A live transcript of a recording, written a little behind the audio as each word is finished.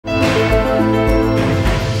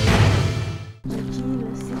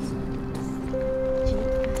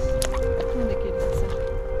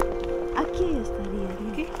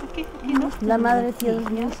La Madre Tierra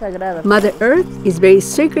es muy sagrada. Mother Earth is very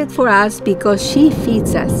sacred for us because she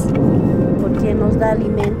feeds us. Porque nos da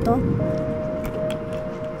alimento.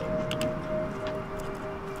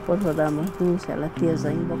 Por eso damos dulce a la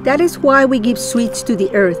tierra. That is why we give sweets to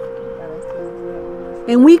the earth.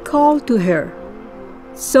 And we call to her.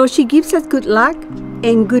 So she gives us good luck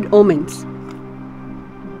and good omens.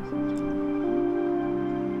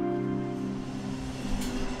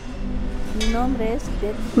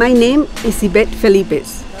 My name is Yvette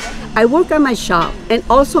Felipes. I work at my shop and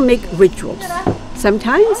also make rituals.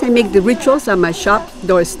 Sometimes I make the rituals on my shop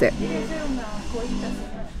doorstep.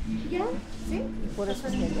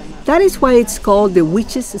 That is why it's called the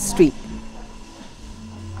Witches' Street.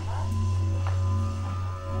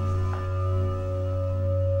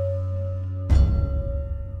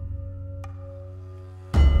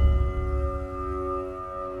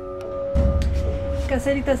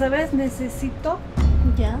 Caserita, ¿sabes? Necesito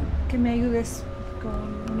 ¿Ya? Que me ayudes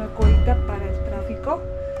con una colita para el tráfico.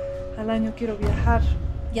 Al año quiero viajar.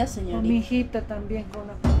 Ya, señorita. Con mi hijita también, con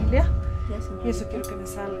la familia. Ya, señorita. Y eso quiero que me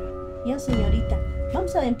salga. Ya, señorita.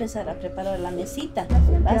 Vamos a empezar a preparar la mesita.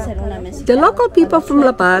 Va a ser una mesita. The local people from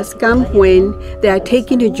La Paz come when they are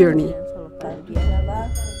taking a journey.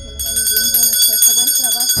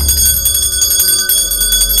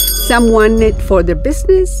 Some want it for their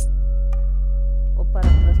business,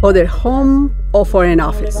 or their home, or for an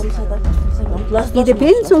office. It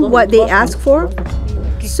depends on what they ask for,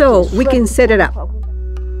 so we can set it up.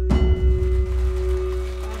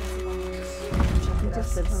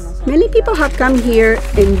 Many people have come here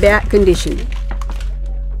in bad condition.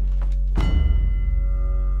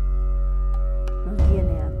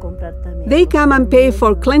 They come and pay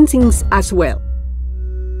for cleansings as well.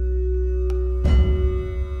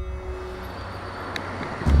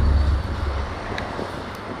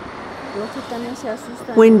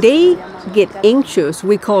 When they get anxious,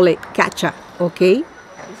 we call it cacha, okay?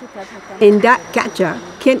 And that cacha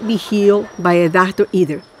can't be healed by a doctor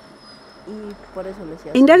either.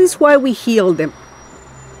 And that is why we heal them.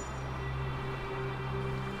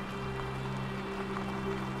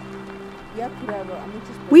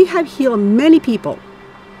 We have healed many people.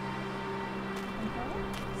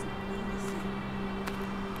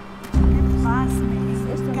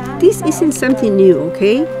 This isn't something new,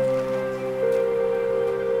 okay?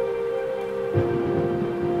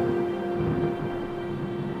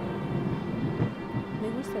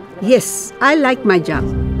 Yes, I like my job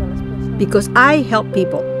because I help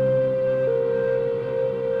people.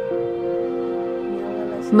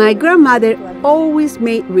 My grandmother always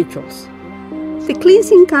made rituals. The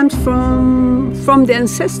cleansing comes from the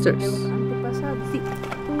ancestors.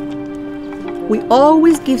 We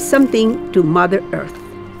always give something to Mother Earth.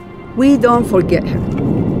 We don't forget her.